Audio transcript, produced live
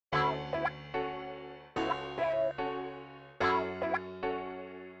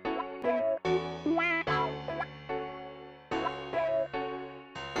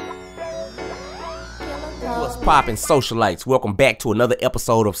What's poppin', socialites? Welcome back to another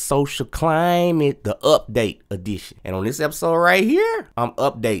episode of Social Climate, the update edition. And on this episode right here, I'm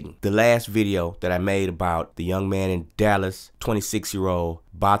updating the last video that I made about the young man in Dallas, 26-year-old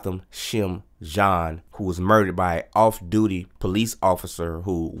Botham John, who was murdered by an off-duty police officer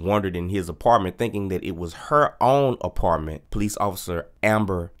who wandered in his apartment thinking that it was her own apartment. Police officer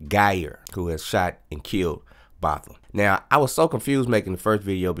Amber Guyger, who has shot and killed Botham. Now, I was so confused making the first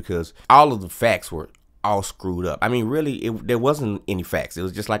video because all of the facts were all screwed up. I mean, really, there wasn't any facts. It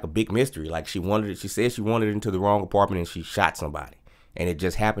was just like a big mystery. Like she said she wandered into the wrong apartment and she shot somebody. And it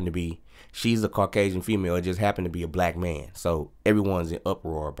just happened to be, she's a Caucasian female. It just happened to be a black man. So everyone's in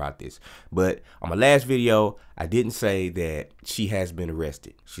uproar about this. But on my last video, I didn't say that she has been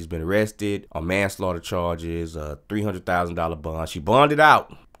arrested. She's been arrested on manslaughter charges, a $300,000 bond. She bonded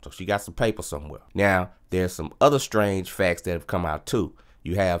out, so she got some paper somewhere. Now, there's some other strange facts that have come out too.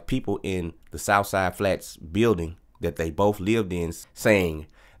 You have people in the Southside Flats building that they both lived in saying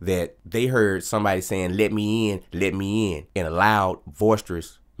that they heard somebody saying, let me in a loud,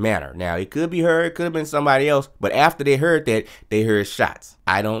 boisterous manner. Now, it could be her, it could have been somebody else, but after they heard that, they heard shots.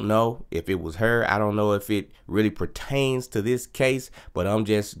 I don't know if it was her. I don't know if it really pertains to this case, but I'm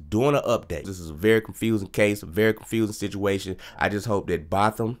just doing an update. This is a very confusing case, a very confusing situation. I just hope that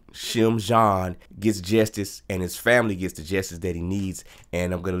Botham John gets justice and his family gets the justice that he needs.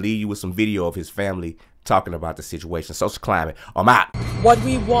 And I'm going to leave you with some video of his family talking about the situation. Social Climate, I'm out. What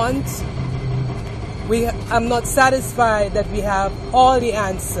we want, I'm not satisfied that we have all the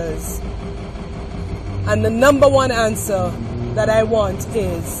answers. And the number one answer that I want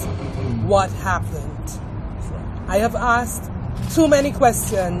is what happened. I have asked too many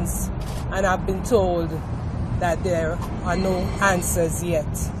questions and I've been told that there are no answers yet.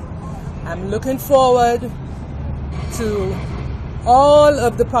 I'm looking forward to all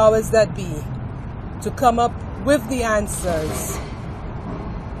of the powers that be to come up with the answers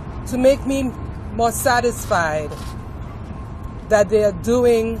to make me more satisfied that they are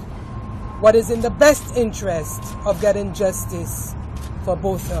doing what is in the best interest of getting justice for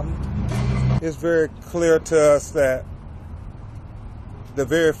Botham. It's very clear to us that the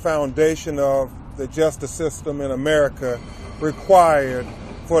very foundation of the justice system in America required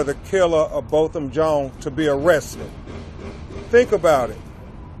for the killer of Botham John to be arrested. Think about it.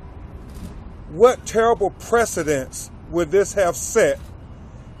 What terrible precedents would this have set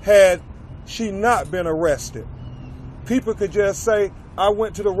had she not been arrested? People could just say, I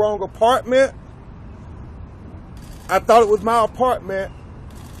went to the wrong apartment, I thought it was my apartment,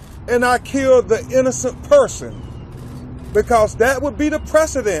 and I killed the innocent person. Because that would be the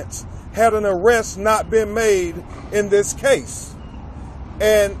precedence had an arrest not been made in this case.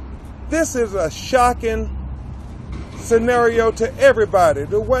 And this is a shocking scenario to everybody.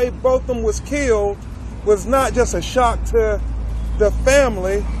 The way Botham was killed was not just a shock to the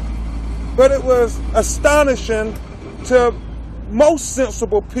family, but it was astonishing to most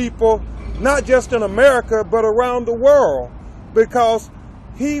sensible people, not just in America, but around the world, because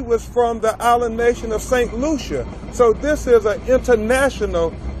he was from the island nation of St. Lucia. So this is an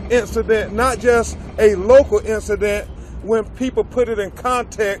international incident, not just a local incident. When people put it in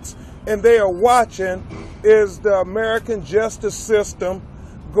context and they are watching, is the American justice system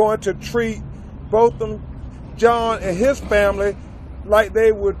going to treat Botham John and his family like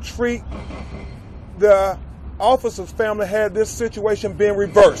they would treat the officer's family had this situation been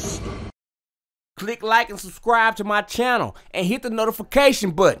reversed? Click like and subscribe to my channel and hit the notification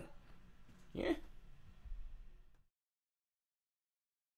button. Yeah.